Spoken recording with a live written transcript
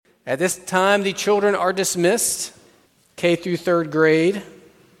At this time, the children are dismissed, K through third grade,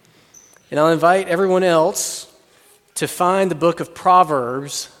 and I'll invite everyone else to find the book of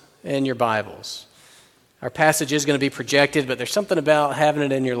Proverbs in your Bibles. Our passage is going to be projected, but there's something about having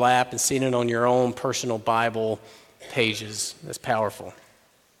it in your lap and seeing it on your own personal Bible pages that's powerful.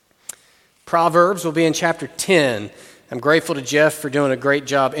 Proverbs will be in chapter 10. I'm grateful to Jeff for doing a great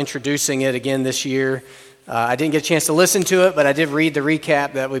job introducing it again this year. I didn't get a chance to listen to it, but I did read the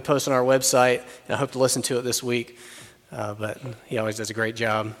recap that we post on our website, and I hope to listen to it this week. But he always does a great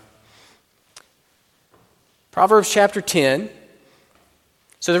job. Proverbs chapter 10.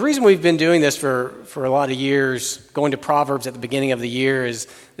 So the reason we've been doing this for a lot of years, going to Proverbs at the beginning of the year, is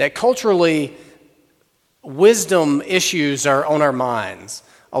that culturally, wisdom issues are on our minds.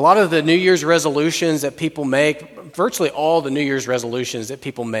 A lot of the New Year's resolutions that people make, virtually all the New Year's resolutions that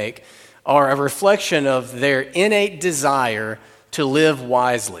people make, are a reflection of their innate desire to live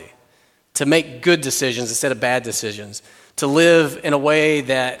wisely, to make good decisions instead of bad decisions, to live in a way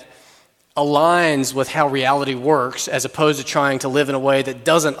that aligns with how reality works as opposed to trying to live in a way that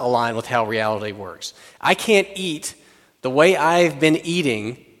doesn't align with how reality works. I can't eat the way I've been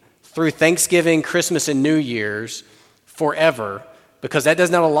eating through Thanksgiving, Christmas, and New Year's forever because that does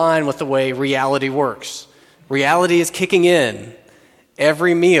not align with the way reality works. Reality is kicking in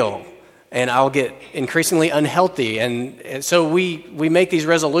every meal, and I'll get increasingly unhealthy. And so we make these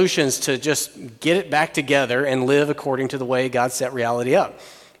resolutions to just get it back together and live according to the way God set reality up.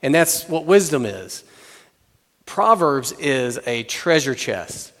 And that's what wisdom is. Proverbs is a treasure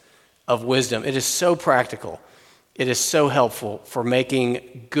chest of wisdom. It is so practical. It is so helpful for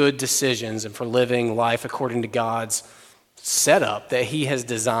making good decisions and for living life according to God's setup that He has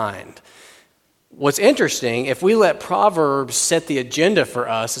designed. What's interesting, if we let Proverbs set the agenda for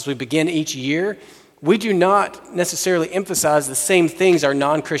us as we begin each year, we do not necessarily emphasize the same things our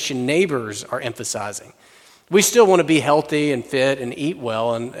non-Christian neighbors are emphasizing. We still want to be healthy and fit and eat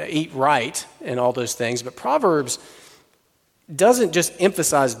well and eat right and all those things, but Proverbs doesn't just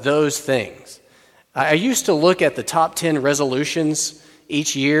emphasize those things. I used to look at the top 10 resolutions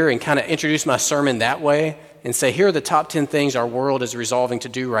each year and kind of introduce my sermon that way and say, here are the top 10 things our world is resolving to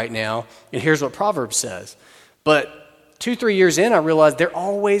do right now, and here's what Proverbs says. But 2-3 years in, I realized they're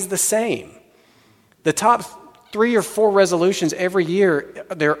always the same. The top 3 or 4 resolutions every year,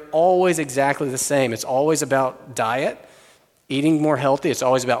 they're always exactly the same. It's always about diet, eating more healthy. It's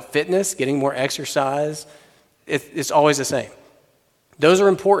always about fitness, getting more exercise. It's always the same. Those are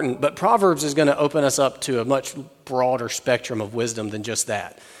important, but Proverbs is going to open us up to a much broader spectrum of wisdom than just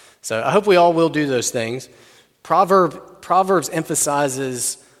that. So I hope we all will do those things. Proverbs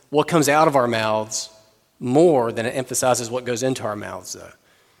emphasizes what comes out of our mouths more than it emphasizes what goes into our mouths, though.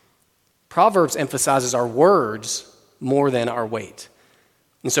 Proverbs emphasizes our words more than our weight.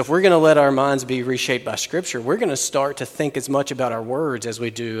 And so if we're going to let our minds be reshaped by Scripture, we're going to start to think as much about our words as we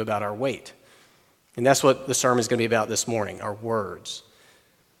do about our weight. And that's what the sermon is going to be about this morning, our words.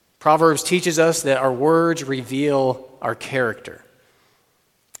 Proverbs teaches us that our words reveal our character.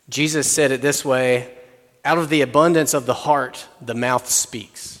 Jesus said it this way, out of the abundance of the heart, the mouth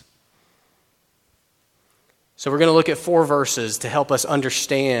speaks. So we're going to look at 4 verses to help us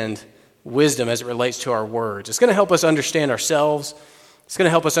understand wisdom as it relates to our words. It's going to help us understand ourselves. It's going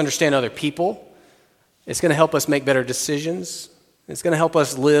to help us understand other people. It's going to help us make better decisions. It's going to help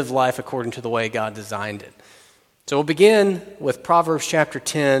us live life according to the way God designed it. So we'll begin with Proverbs chapter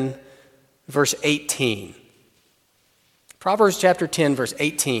 10, verse 18. Proverbs chapter 10, verse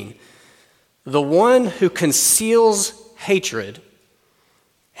 18. The one who conceals hatred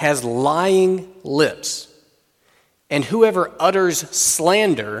has lying lips, and whoever utters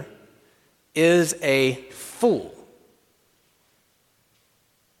slander is a fool.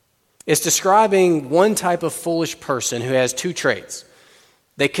 It's describing one type of foolish person who has 2 traits.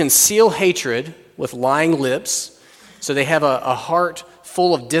 They conceal hatred with lying lips, so they have a heart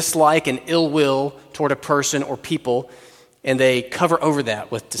full of dislike and ill will toward a person or people, and they cover over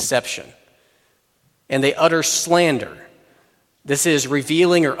that with deception. And they utter slander. This is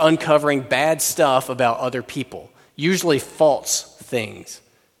revealing or uncovering bad stuff about other people, usually false things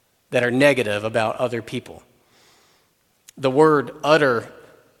that are negative about other people. The word utter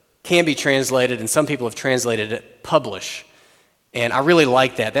can be translated, and some people have translated it, publish. And I really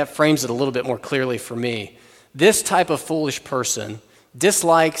like that. That frames it a little bit more clearly for me. This type of foolish person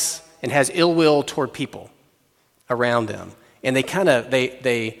dislikes and has ill will toward people around them. And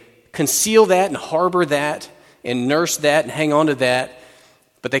they conceal that and harbor that and nurse that and hang on to that,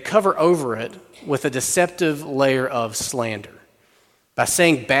 but they cover over it with a deceptive layer of slander by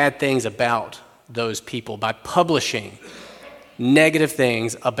saying bad things about those people, by publishing negative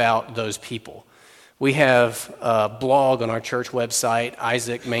things about those people. We have a blog on our church website.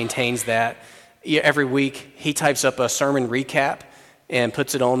 Isaac maintains that. Every week, he types up a sermon recap and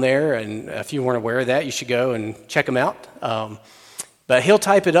puts it on there. And if you weren't aware of that, you should go and check him out. But he'll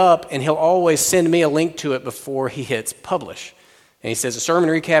type it up, and he'll always send me a link to it before he hits publish. And he says, the sermon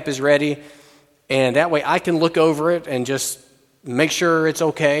recap is ready, and that way I can look over it and just make sure it's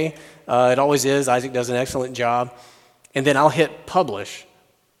okay. It always is. Isaac does an excellent job. And then I'll hit publish.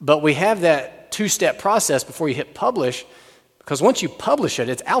 But we have that two-step process before you hit publish, because once you publish it,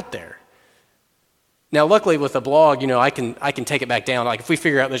 it's out there. Now, luckily with a blog, I can take it back down. Like if we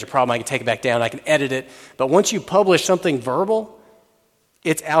figure out there's a problem, I can take it back down. I can edit it. But once you publish something verbal,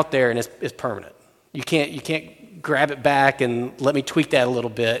 it's out there and it's permanent. You can't grab it back and let me tweak that a little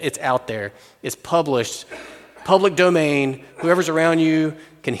bit. It's out there. It's published. Public domain. Whoever's around you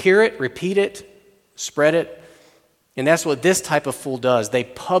can hear it, repeat it, spread it. And that's what this type of fool does. They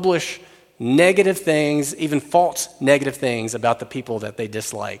publish negative things, even false negative things about the people that they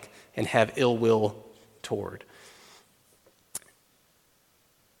dislike and have ill will toward.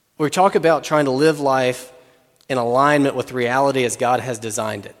 We talk about trying to live life in alignment with reality as God has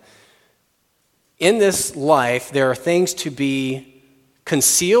designed it. In this life, there are things to be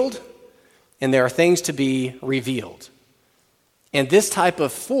concealed and there are things to be revealed. And this type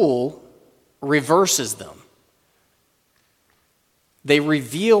of fool reverses them. They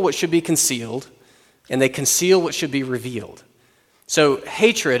reveal what should be concealed and they conceal what should be revealed. So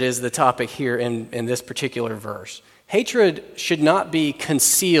hatred is the topic here in this particular verse. Hatred should not be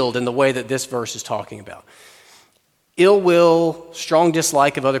concealed in the way that this verse is talking about. Ill will, strong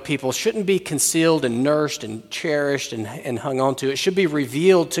dislike of other people shouldn't be concealed and nursed and cherished and hung on to. It should be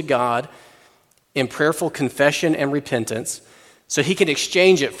revealed to God in prayerful confession and repentance so he can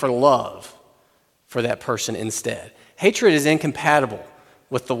exchange it for love for that person instead. Hatred is incompatible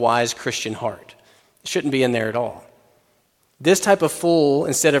with the wise Christian heart. It shouldn't be in there at all. This type of fool,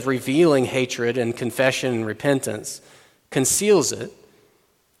 instead of revealing hatred and confession and repentance, conceals it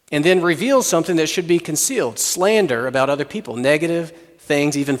and then reveals something that should be concealed, slander about other people, negative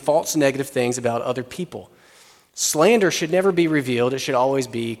things, even false negative things about other people. Slander should never be revealed. It should always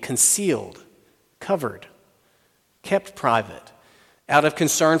be concealed, covered, kept private, out of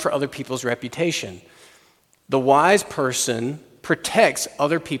concern for other people's reputation. The wise person protects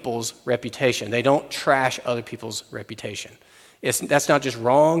other people's reputation. They don't trash other people's reputation. That's not just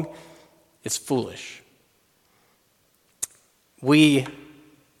wrong, it's foolish. We,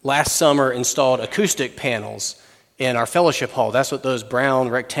 last summer, installed acoustic panels in our fellowship hall. That's what those brown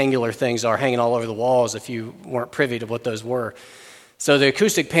rectangular things are hanging all over the walls if you weren't privy to what those were. So the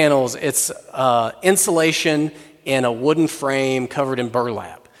acoustic panels, it's insulation in a wooden frame covered in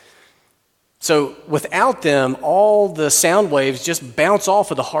burlap. So without them, all the sound waves just bounce off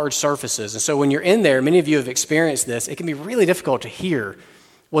of the hard surfaces. And so when you're in there, many of you have experienced this, it can be really difficult to hear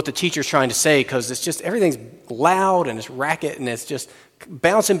what the teacher's trying to say because it's just everything's loud and it's racket and it's just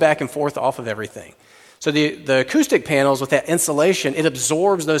bouncing back and forth off of everything. So the acoustic panels with that insulation, it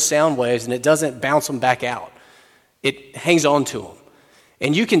absorbs those sound waves and it doesn't bounce them back out. It hangs on to them.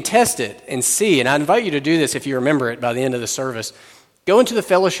 And you can test it and see, and I invite you to do this if you remember it by the end of the service. Go into the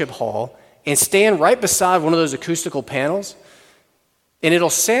fellowship hall and stand right beside one of those acoustical panels, and it'll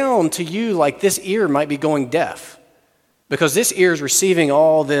sound to you like this ear might be going deaf because this ear is receiving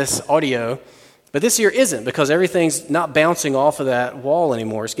all this audio, but this ear isn't because everything's not bouncing off of that wall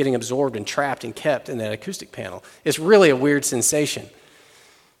anymore. It's getting absorbed and trapped and kept in that acoustic panel. It's really a weird sensation.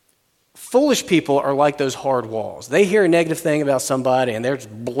 Foolish people are like those hard walls. They hear a negative thing about somebody and they're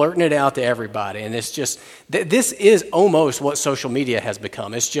just blurting it out to everybody. And it's just, this is almost what social media has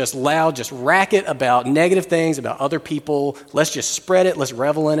become. It's just loud, just racket about negative things about other people. Let's just spread it. Let's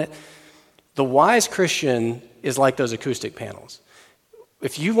revel in it. The wise Christian is like those acoustic panels.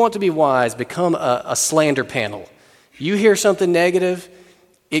 If you want to be wise, become a slander panel. You hear something negative,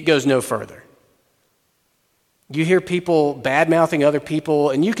 it goes no further. You hear people bad-mouthing other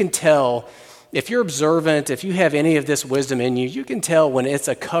people, and you can tell, if you're observant, if you have any of this wisdom in you, you can tell when it's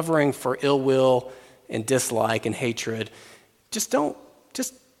a covering for ill will and dislike and hatred. Just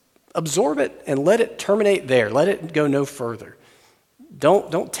absorb it and let it terminate there. Let it go no further.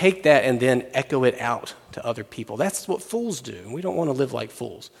 Don't take that and then echo it out to other people. That's what fools do. We don't want to live like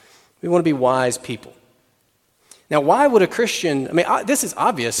fools. We want to be wise people. Now, why would a Christian, this is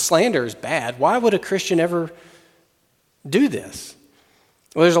obvious, slander is bad. Why would a Christian ever do this?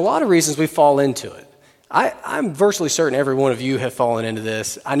 Well, there's a lot of reasons we fall into it. I'm virtually certain every one of you have fallen into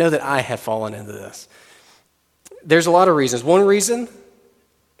this. I know that I have fallen into this. There's a lot of reasons. One reason,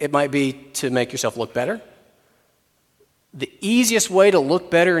 it might be to make yourself look better. the easiest way to look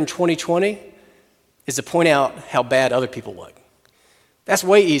better in 2020 is to point out how bad other people look. That's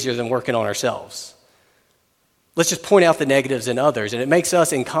way easier than working on ourselves. Let's just point out the negatives in others, and it makes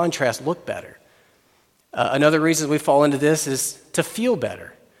us, in contrast, look better. Another reason we fall into this is to feel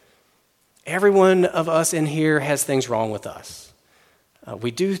better. Every one of us in here has things wrong with us.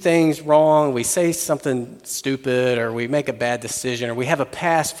 We do things wrong, we say something stupid, or we make a bad decision, or we have a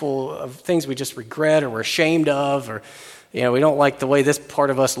past full of things we just regret or we're ashamed of, or we don't like the way this part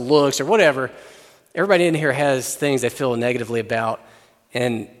of us looks, or whatever. Everybody in here has things they feel negatively about,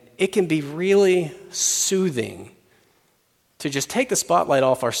 and it can be really soothing to just take the spotlight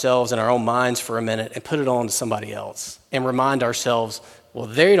off ourselves and our own minds for a minute and put it on to somebody else and remind ourselves, well,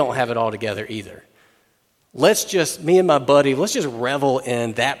 they don't have it all together either. Me and my buddy, let's just revel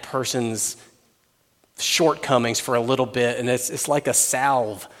in that person's shortcomings for a little bit, and it's like a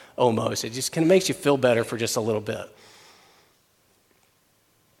salve almost. It just kind of makes you feel better for just a little bit.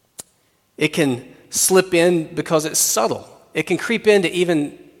 It can slip in because it's subtle. It can creep into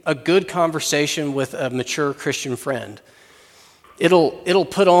even a good conversation with a mature Christian friend. It'll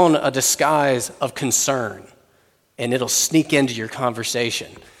put on a disguise of concern, and it'll sneak into your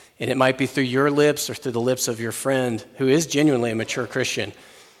conversation. And it might be through your lips or through the lips of your friend who is genuinely a mature Christian.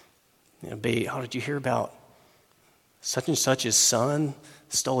 Did you hear about such and such's son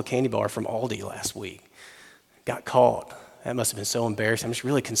stole a candy bar from Aldi last week? Got caught. That must have been so embarrassing. I'm just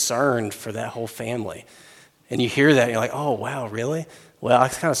really concerned for that whole family. And you hear that, and you're like, oh, wow, really? Well, I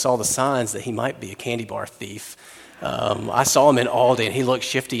kind of saw the signs that he might be a candy bar thief. I saw him in Aldi, and he looked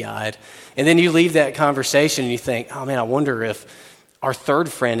shifty-eyed. And then you leave that conversation, and you think, oh, man, I wonder if our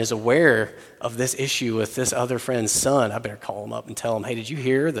third friend is aware of this issue with this other friend's son. I better call him up and tell him, hey, did you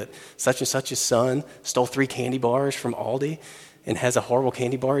hear that such and such's son stole 3 candy bars from Aldi and has a horrible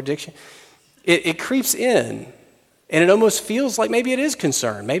candy bar addiction? It creeps in, and it almost feels like maybe it is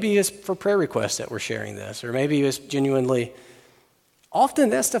concern. Maybe it's for prayer requests that we're sharing this, or maybe it's genuinely. Often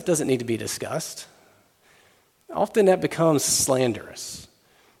that stuff doesn't need to be discussed. Often that becomes slanderous.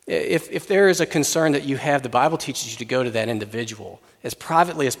 If there is a concern that you have, the Bible teaches you to go to that individual as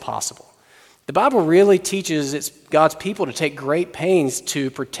privately as possible. The Bible really teaches God's people to take great pains to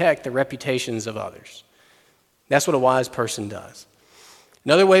protect the reputations of others. That's what a wise person does.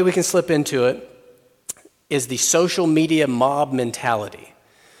 Another way we can slip into it is the social media mob mentality.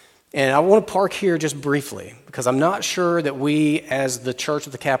 And I want to park here just briefly because I'm not sure that we as the church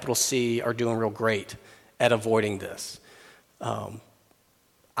with the capital C are doing real great at avoiding this.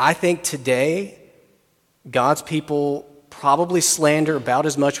 I think today God's people probably slander about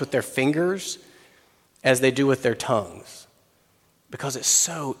as much with their fingers as they do with their tongues because it's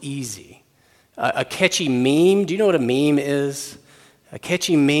so easy. A catchy meme, do you know what a meme is? A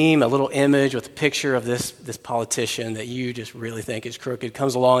catchy meme, a little image with a picture of this politician that you just really think is crooked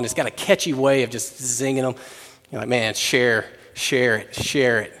comes along and it's got a catchy way of just zinging them. You're like, man, share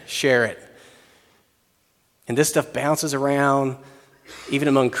it. And this stuff bounces around, even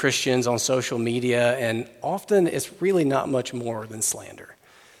among Christians on social media, and often it's really not much more than slander.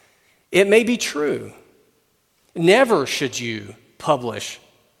 It may be true. Never should you publish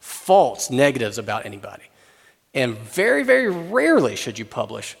false negatives about anybody. And very, very rarely should you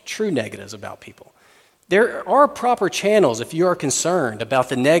publish true negatives about people. There are proper channels if you are concerned about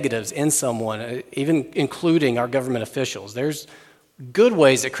the negatives in someone, even including our government officials. There's good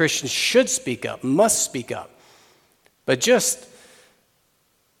ways that Christians should speak up, must speak up. But just,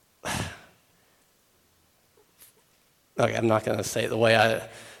 okay, I'm not going to say it the way I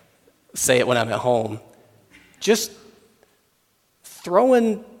say it when I'm at home. Just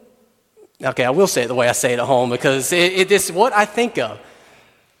throwing, okay, I will say it the way I say it at home because it's what I think of.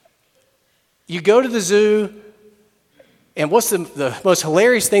 You go to the zoo, and what's the most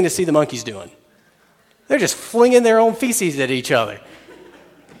hilarious thing to see the monkeys doing? They're just flinging their own feces at each other.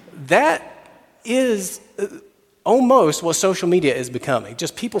 That is almost what social media is becoming.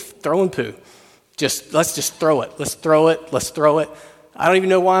 Just people throwing poo. Let's just throw it. Let's throw it. I don't even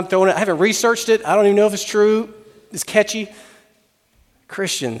know why I'm throwing it. I haven't researched it. I don't even know if it's true. It's catchy.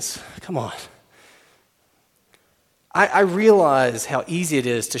 Christians, come on. I realize how easy it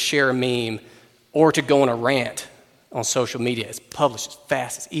is to share a meme or to go on a rant on social media. It's published, it's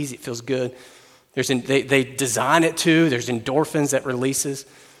fast, it's easy, it feels good. They design it too. There's endorphins that releases.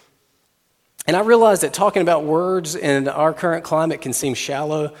 And I realize that talking about words in our current climate can seem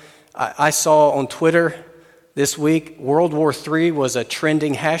shallow. I saw on Twitter this week, World War III was a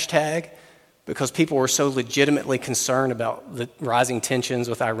trending hashtag because people were so legitimately concerned about the rising tensions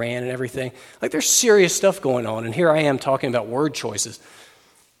with Iran and everything. Like there's serious stuff going on, and here I am talking about word choices.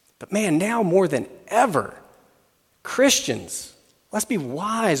 But man, now more than ever, Christians, let's be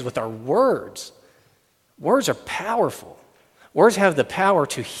wise with our words. Words are powerful. Words have the power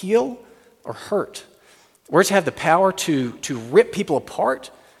to heal or hurt. Words have the power to rip people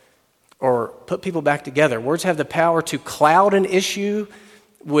apart or put people back together. Words have the power to cloud an issue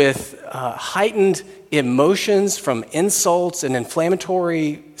with heightened emotions from insults and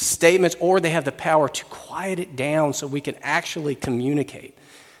inflammatory statements, or they have the power to quiet it down so we can actually communicate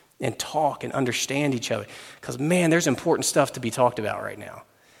and talk and understand each other. Because, man, there's important stuff to be talked about right now.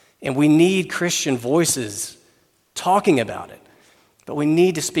 And we need Christian voices talking about it. But we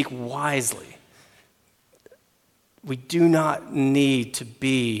need to speak wisely. We do not need to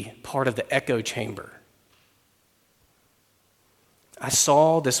be part of the echo chamber. I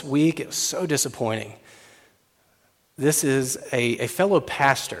saw this week, it was so disappointing. This is a fellow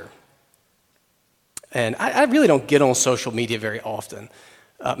pastor. And I really don't get on social media very often.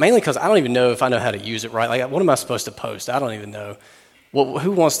 Mainly because I don't even know if I know how to use it right. Like, what am I supposed to post? I don't even know. Well,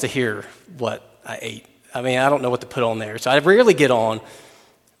 who wants to hear what I ate? I mean, I don't know what to put on there. So I rarely get on.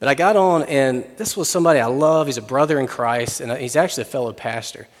 But I got on, and this was somebody I love. He's a brother in Christ, and he's actually a fellow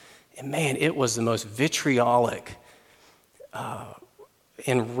pastor. And, man, it was the most vitriolic,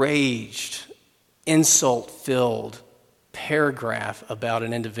 enraged, insult-filled paragraph about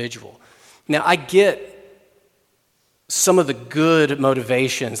an individual. Now, I get some of the good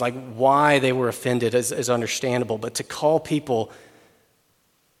motivations, like why they were offended is understandable, but to call people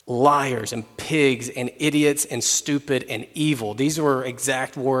liars and pigs and idiots and stupid and evil, these were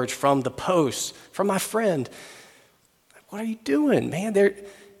exact words from the post, from my friend. What are you doing, man?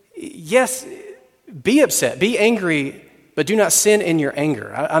 Yes, be upset, be angry, but do not sin in your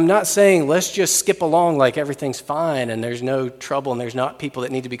anger. I'm not saying let's just skip along like everything's fine and there's no trouble and there's not people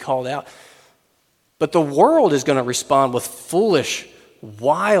that need to be called out. But the world is going to respond with foolish,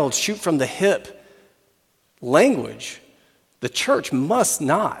 wild, shoot from the hip language. The church must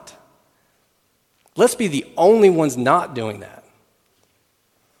not. Let's be the only ones not doing that.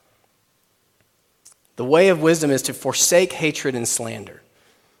 The way of wisdom is to forsake hatred and slander.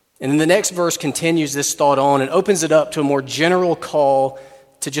 And then the next verse continues this thought on and opens it up to a more general call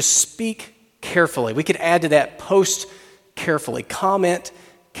to just speak carefully. We could add to that post carefully, comment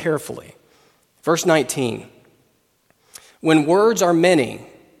carefully. Verse 19, when words are many,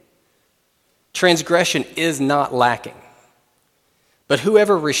 transgression is not lacking. But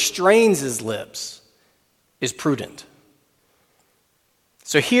whoever restrains his lips is prudent.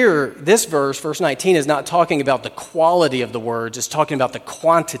 So here, this verse 19, is not talking about the quality of the words, it's talking about the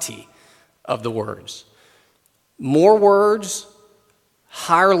quantity of the words. More words,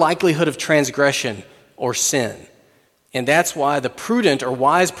 higher likelihood of transgression or sin. And that's why the prudent or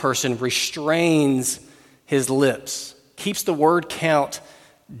wise person restrains his lips, keeps the word count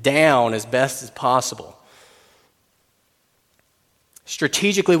down as best as possible.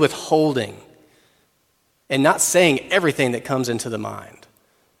 Strategically withholding and not saying everything that comes into the mind.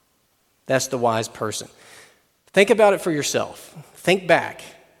 That's the wise person. Think about it for yourself. Think back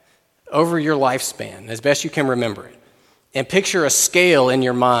over your lifespan as best you can remember it. And picture a scale in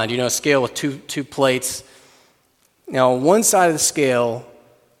your mind, a scale with two plates. Now, on one side of the scale,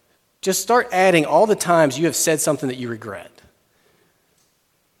 just start adding all the times you have said something that you regret.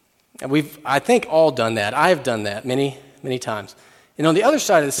 And we've, I think, all done that. I have done that many, many times. And on the other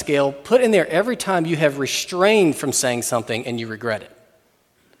side of the scale, put in there every time you have restrained from saying something and you regret it.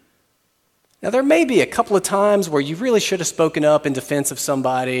 Now, there may be a couple of times where you really should have spoken up in defense of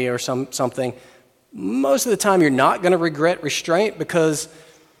somebody or something. Most of the time, you're not going to regret restraint because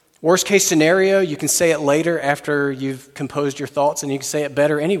worst case scenario, you can say it later after you've composed your thoughts and you can say it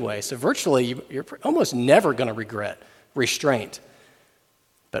better anyway. So virtually, you're almost never going to regret restraint.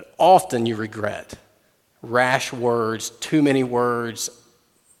 But often you regret rash words, too many words,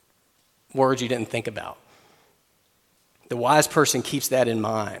 words you didn't think about. The wise person keeps that in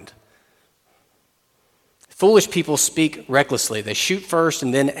mind. Foolish people speak recklessly. They shoot first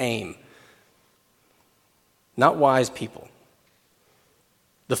and then aim. Not wise people.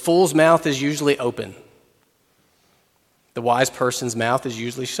 The fool's mouth is usually open. The wise person's mouth is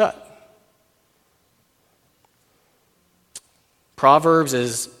usually shut. Proverbs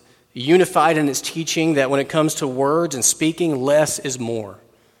is unified in its teaching that when it comes to words and speaking, less is more.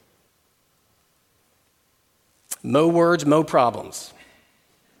 Mo words, mo problems.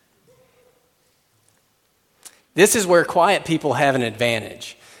 This is where quiet people have an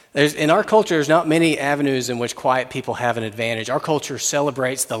advantage. In our culture, there's not many avenues in which quiet people have an advantage. Our culture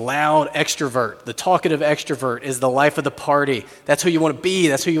celebrates the loud extrovert. The talkative extrovert is the life of the party. That's who you want to be.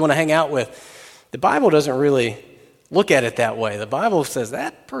 That's who you want to hang out with. The Bible doesn't really look at it that way. The Bible says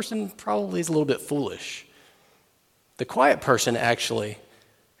that person probably is a little bit foolish. The quiet person actually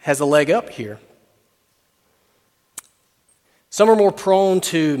has a leg up here. Some are more prone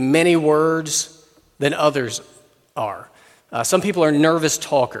to many words than others are. Some people are nervous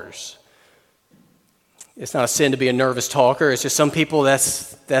talkers. It's not a sin to be a nervous talker. It's just some people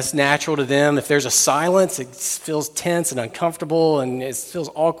that's natural to them. If there's a silence, it feels tense and uncomfortable and it feels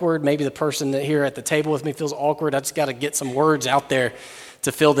awkward. Maybe the person here at the table with me feels awkward. I just got to get some words out there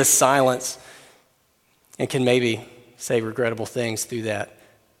to fill this silence and can maybe say regrettable things through that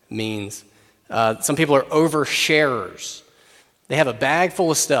means. Some people are oversharers. They have a bag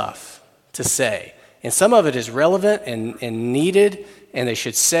full of stuff to say. And some of it is relevant and needed, and they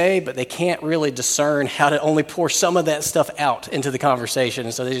should say, but they can't really discern how to only pour some of that stuff out into the conversation.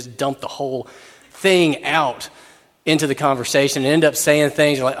 And so they just dump the whole thing out into the conversation and end up saying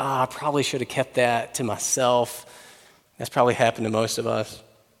things like, I probably should have kept that to myself. That's probably happened to most of us.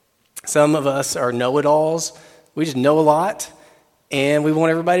 Some of us are know-it-alls. We just know a lot, and we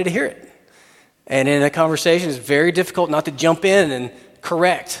want everybody to hear it. And in a conversation, it's very difficult not to jump in and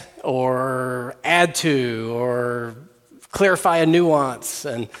correct or add to or clarify a nuance,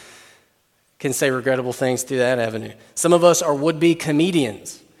 and can say regrettable things through that avenue. Some of us are would-be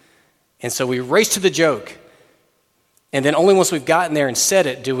comedians, and so we race to the joke, and then only once we've gotten there and said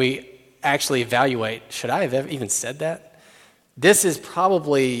it do we actually evaluate, should I have even said that? This is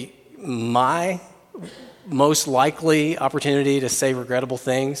probably my most likely opportunity to say regrettable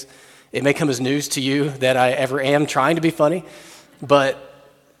things. It may come as news to you that I ever am trying to be funny, but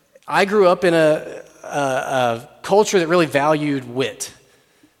I grew up in a culture that really valued wit.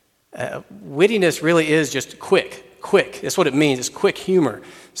 Wittiness really is just quick. That's what it means. It's quick humor.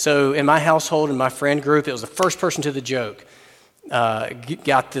 So in my household, in my friend group, it was the first person to the joke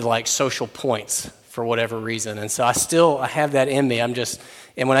got the social points for whatever reason. And so I have that in me.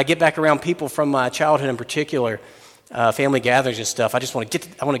 And when I get back around people from my childhood in particular, family gatherings and stuff, I want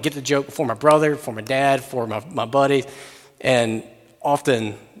to get the joke before my brother, before my dad, before my buddies, and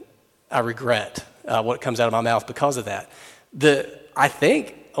often I regret what comes out of my mouth because of that. I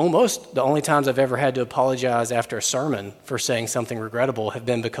think almost the only times I've ever had to apologize after a sermon for saying something regrettable have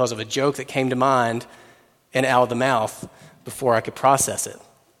been because of a joke that came to mind and out of the mouth before I could process it.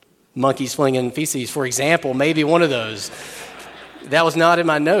 Monkeys flinging feces, for example, maybe one of those. That was not in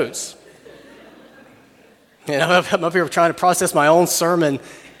my notes. I'm up here trying to process my own sermon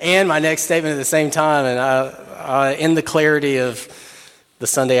and my next statement at the same time, and in the clarity of the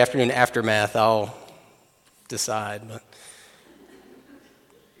Sunday afternoon aftermath, I'll decide. But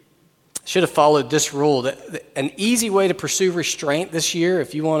should have followed this rule. An easy way to pursue restraint this year,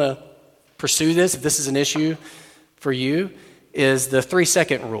 if you want to pursue this, if this is an issue for you, is the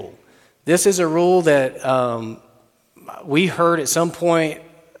 3-second rule. This is a rule that we heard at some point,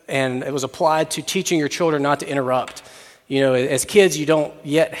 and it was applied to teaching your children not to interrupt. As kids, you don't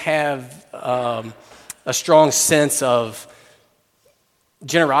yet have a strong sense of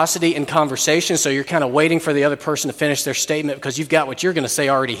generosity in conversation, so you're kind of waiting for the other person to finish their statement because you've got what you're going to say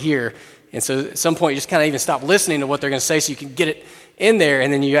already here. And so at some point, you just kind of even stop listening to what they're going to say so you can get it in there,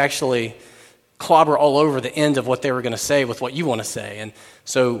 and then you actually clobber all over the end of what they were going to say with what you want to say. And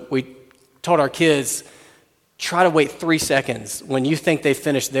so we taught our kids, try to wait 3 seconds. When you think they've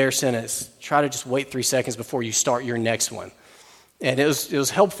finished their sentence, try to just wait 3 seconds before you start your next one. And it was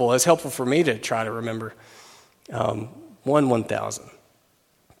helpful. It was helpful for me to try to remember 1,000,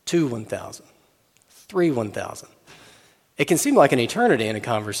 2, 1,000, 3, 1,000. It can seem like an eternity in a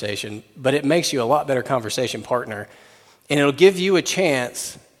conversation, but it makes you a lot better conversation partner. And it'll give you a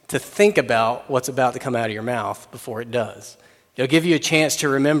chance to think about what's about to come out of your mouth before it does. It'll give you a chance to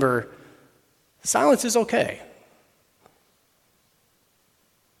remember silence is okay.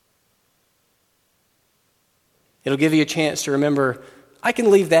 It'll give you a chance to remember, I can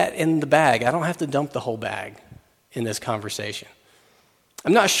leave that in the bag. I don't have to dump the whole bag in this conversation.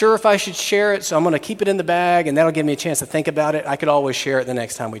 I'm not sure if I should share it, so I'm going to keep it in the bag, and that'll give me a chance to think about it. I could always share it the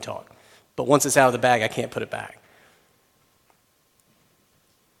next time we talk. But once it's out of the bag, I can't put it back.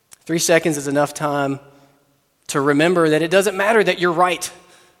 3 seconds is enough time to remember that it doesn't matter that you're right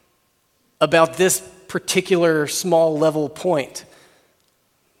about this particular small level point.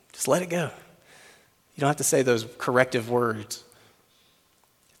 Just let it go. You don't have to say those corrective words.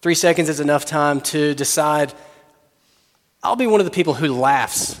 3 seconds is enough time to decide, I'll be one of the people who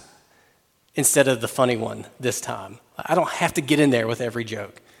laughs instead of the funny one this time. I don't have to get in there with every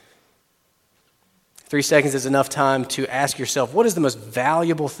joke. 3 seconds is enough time to ask yourself, what is the most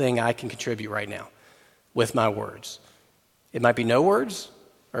valuable thing I can contribute right now with my words? It might be no words,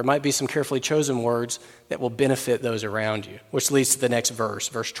 or it might be some carefully chosen words that will benefit those around you, which leads to the next verse,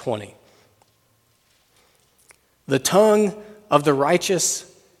 verse 20. The tongue of the righteous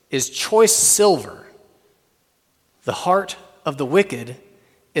is choice silver. The heart of the wicked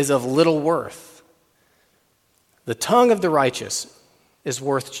is of little worth. The tongue of the righteous is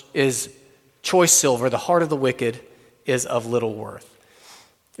choice silver. The heart of the wicked is of little worth.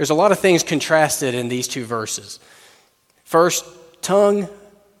 There's a lot of things contrasted in these two verses. First, tongue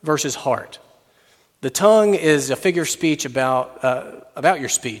versus heart. The tongue is a figure of speech about your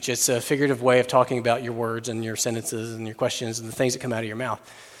speech. It's a figurative way of talking about your words and your sentences and your questions and the things that come out of your mouth.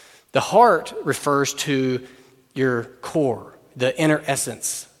 The heart refers to your core, the inner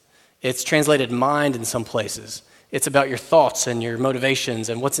essence. It's translated mind in some places. It's about your thoughts and your motivations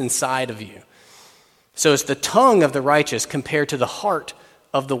and what's inside of you. So it's the tongue of the righteous compared to the heart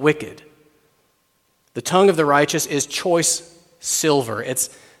of the wicked. The tongue of the righteous is choice silver.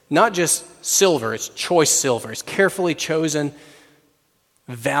 It's not just silver, it's choice silver. It's carefully chosen,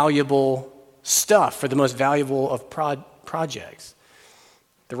 valuable stuff for the most valuable of projects.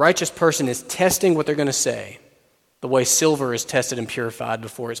 The righteous person is testing what they're going to say the way silver is tested and purified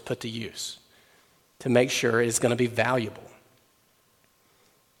before it's put to use to make sure it's going to be valuable.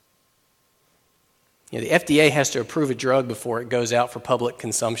 The FDA has to approve a drug before it goes out for public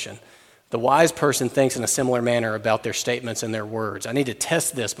consumption. The wise person thinks in a similar manner about their statements and their words. I need to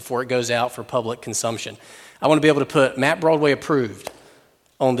test this before it goes out for public consumption. I want to be able to put Matt Broadway approved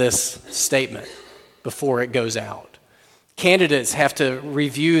on this statement before it goes out. Candidates have to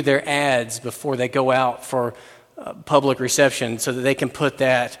review their ads before they go out for public reception so that they can put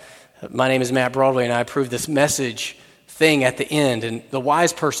that, my name is Matt Broadway and I approve this message thing at the end. And the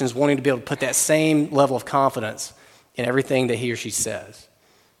wise person is wanting to be able to put that same level of confidence in everything that he or she says.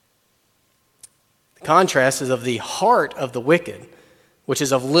 The contrast is of the heart of the wicked, which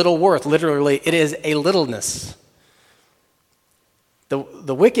is of little worth. Literally, it is a littleness.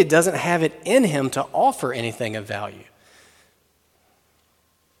 The wicked doesn't have it in him to offer anything of value.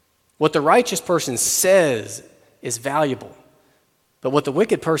 What the righteous person says is valuable, but what the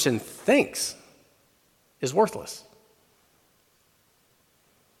wicked person thinks is worthless.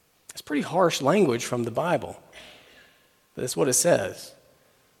 It's pretty harsh language from the Bible, but that's what it says.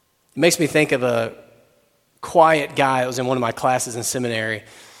 It makes me think of a quiet guy that was in one of my classes in seminary.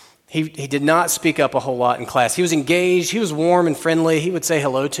 He did not speak up a whole lot in class. He was engaged. He was warm and friendly. He would say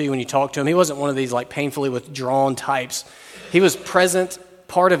hello to you when you talked to him. He wasn't one of these like painfully withdrawn types. He was present,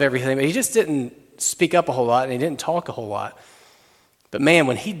 part of everything, but he just didn't speak up a whole lot and he didn't talk a whole lot. But man,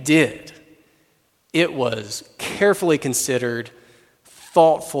 when he did, it was carefully considered,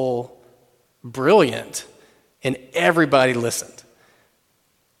 thoughtful, brilliant, and everybody listened.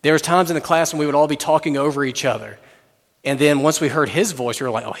 There was times in the class when we would all be talking over each other. And then once we heard his voice, we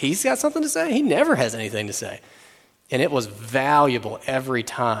were like, oh, he's got something to say? He never has anything to say. And it was valuable every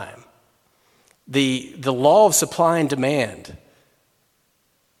time. The law of supply and demand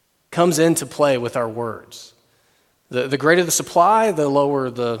comes into play with our words. The greater the supply, the lower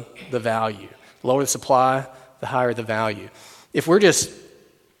the value. The lower the supply, the higher the value. If we're just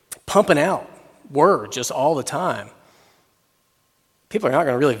pumping out words just all the time, people are not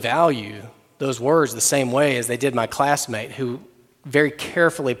going to really value those words the same way as they did my classmate who very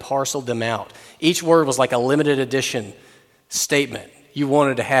carefully parceled them out. Each word was like a limited edition statement. You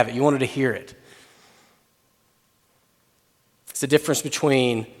wanted to have it. You wanted to hear it. It's the difference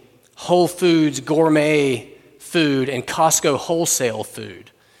between Whole Foods gourmet food and Costco wholesale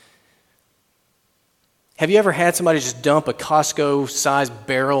food. Have you ever had somebody just dump a Costco-sized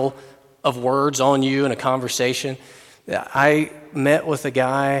barrel of words on you in a conversation? I met with a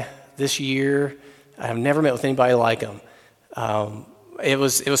guy this year. I've never met with anybody like him. It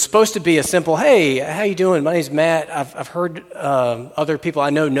was supposed to be a simple, hey, how you doing? My name's Matt. I've heard other people I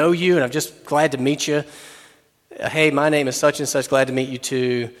know you, and I'm just glad to meet you. Hey, my name is such and such. Glad to meet you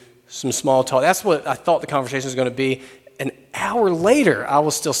too. Some small talk. That's what I thought the conversation was going to be. An hour later, I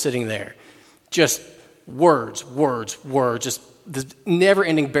was still sitting there. Just words, just this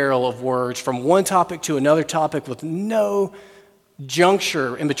never-ending barrel of words from one topic to another topic with no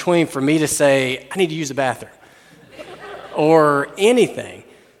juncture in between for me to say, I need to use the bathroom or anything.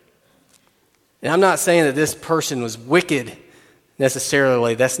 And I'm not saying that this person was wicked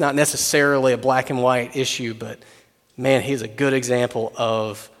necessarily. That's not necessarily a black and white issue, but man, he's a good example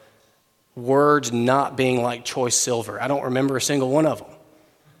of words not being like choice silver. I don't remember a single one of them.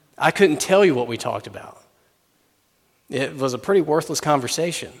 I couldn't tell you what we talked about. It was a pretty worthless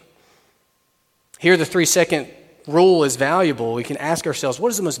conversation. Here, the 3-second rule is valuable. We can ask ourselves, what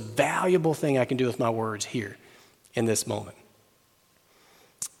is the most valuable thing I can do with my words here in this moment?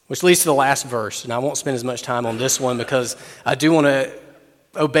 Which leads to the last verse, and I won't spend as much time on this one because I do want to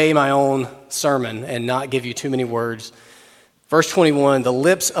obey my own sermon and not give you too many words. Verse 21, the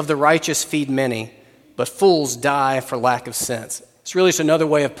lips of the righteous feed many, but fools die for lack of sense. It's really just another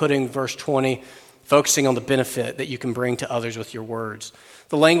way of putting verse 20, focusing on the benefit that you can bring to others with your words.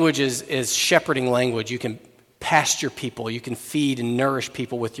 The language is shepherding language. You can pasture people. You can feed and nourish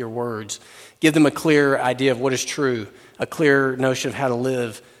people with your words. Give them a clear idea of what is true, a clear notion of how to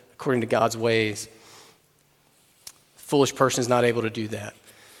live according to God's ways. Foolish person is not able to do that.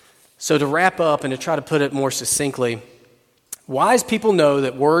 So to wrap up and to try to put it more succinctly, wise people know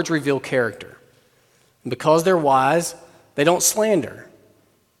that words reveal character. And because they're wise, they don't slander.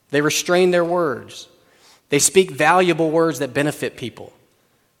 They restrain their words. They speak valuable words that benefit people.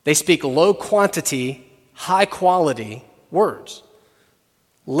 They speak low quantity, high quality words.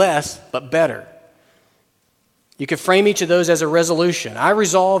 Less, but better. You could frame each of those as a resolution. I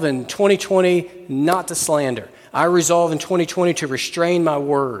resolve in 2020 not to slander. I resolve in 2020 to restrain my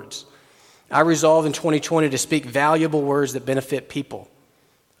words. I resolve in 2020 to speak valuable words that benefit people.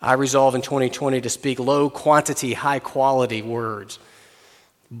 I resolve in 2020 to speak low quantity, high quality words.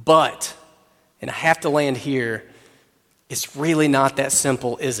 But, and I have to land here, it's really not that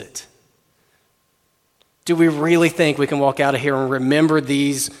simple, is it? Do we really think we can walk out of here and remember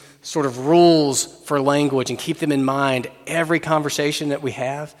these sort of rules for language and keep them in mind every conversation that we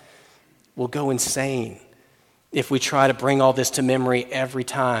have? We'll go insane if we try to bring all this to memory every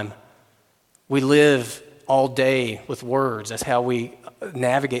time. We live all day with words. That's how we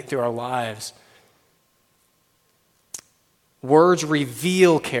navigate through our lives. Words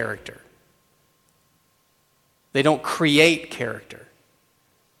reveal character. They don't create character.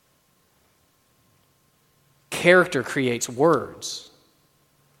 Character creates words.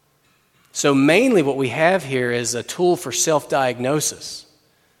 So mainly what we have here is a tool for self-diagnosis.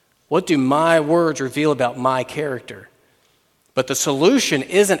 What do my words reveal about my character? But the solution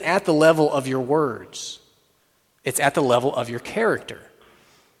isn't at the level of your words. It's at the level of your character.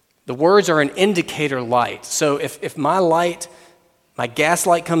 The words are an indicator light. So if my gas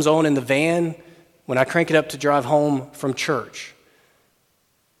light comes on in the van when I crank it up to drive home from church,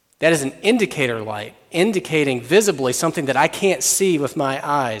 that is an indicator light, indicating visibly something that I can't see with my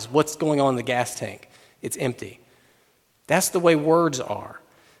eyes. What's going on in the gas tank? It's empty. That's the way words are.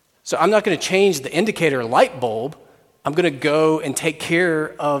 So I'm not going to change the indicator light bulb. I'm going to go and take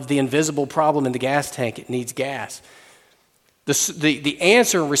care of the invisible problem in the gas tank. It needs gas. The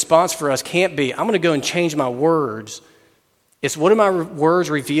answer and response for us can't be, I'm going to go and change my words. It's what do my words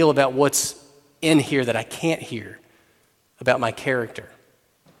reveal about what's in here that I can't hear, about my character.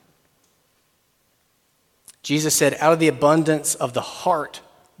 Jesus said, out of the abundance of the heart,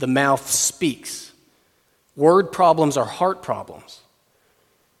 the mouth speaks. Word problems are heart problems.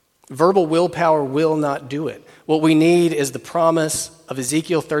 Verbal willpower will not do it. What we need is the promise of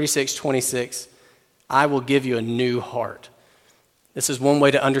Ezekiel 36:26. I will give you a new heart. This is one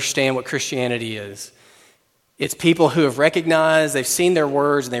way to understand what Christianity is. It's people who have recognized, they've seen their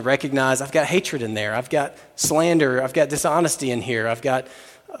words, and they recognize, I've got hatred in there. I've got slander. I've got dishonesty in here. I've got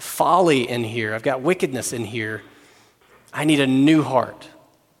folly in here. I've got wickedness in here. I need a new heart.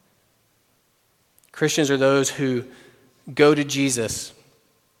 Christians are those who go to Jesus,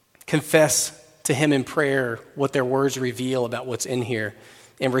 confess to him in prayer what their words reveal about what's in here,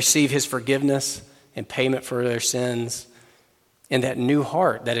 and receive his forgiveness and payment for their sins, and that new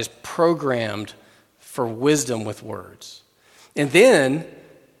heart that is programmed for wisdom with words. And then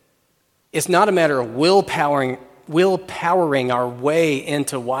it's not a matter of willpowering our way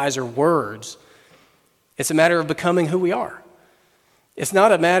into wiser words. It's a matter of becoming who we are. It's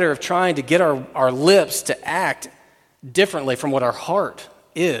not a matter of trying to get our lips to act differently from what our heart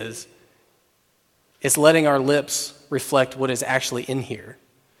is. It's letting our lips reflect what is actually in here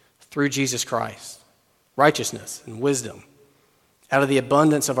through Jesus Christ, righteousness and wisdom. Out of the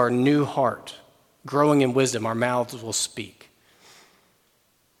abundance of our new heart, growing in wisdom, our mouths will speak.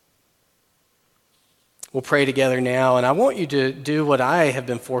 We'll pray together now, and I want you to do what I have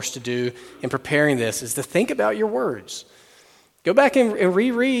been forced to do in preparing this, is to think about your words. Go back and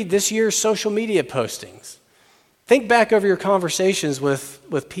reread this year's social media postings. Think back over your conversations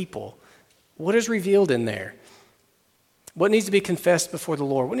with people. What is revealed in there? What needs to be confessed before the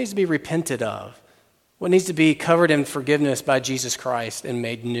Lord? What needs to be repented of? What needs to be covered in forgiveness by Jesus Christ and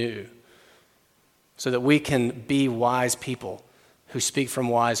made new? So that we can be wise people who speak from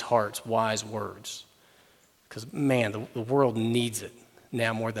wise hearts, wise words. Because, man, the world needs it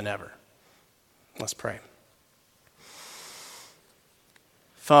now more than ever. Let's pray.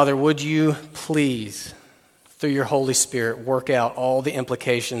 Father, would you please, through your Holy Spirit, work out all the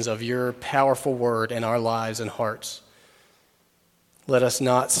implications of your powerful word in our lives and hearts. Let us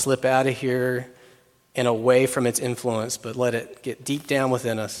not slip out of here and away from its influence, but let it get deep down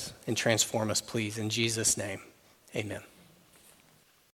within us and transform us, please. In Jesus' name, amen.